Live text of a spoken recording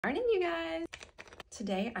Morning, you guys.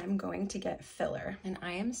 Today I'm going to get filler and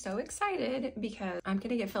I am so excited because I'm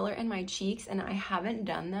gonna get filler in my cheeks and I haven't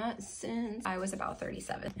done that since I was about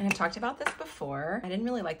 37. And I've talked about this before. I didn't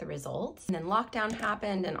really like the results. And then lockdown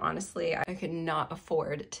happened and honestly, I could not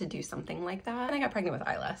afford to do something like that. And I got pregnant with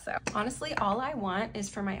Isla. So honestly, all I want is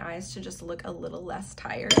for my eyes to just look a little less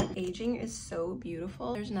tired. Aging is so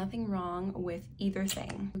beautiful. There's nothing wrong with either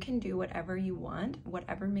thing. You can do whatever you want,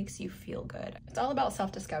 whatever makes you feel good. It's all about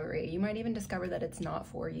self-discovery. You might even discover that it's not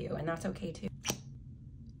for you, and that's okay too.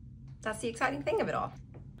 That's the exciting thing of it all.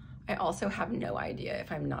 I also have no idea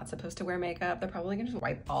if I'm not supposed to wear makeup. They're probably gonna just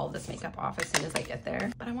wipe all this makeup off as soon as I get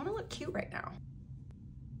there, but I want to look cute right now.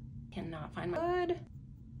 Cannot find my hood.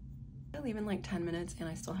 I leave in like 10 minutes and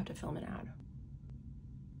I still have to film an ad.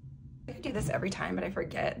 I could do this every time, but I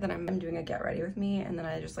forget that I'm doing a get ready with me and then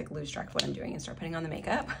I just like lose track of what I'm doing and start putting on the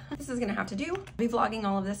makeup. This is gonna have to do. I'll be vlogging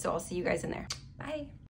all of this, so I'll see you guys in there. Bye.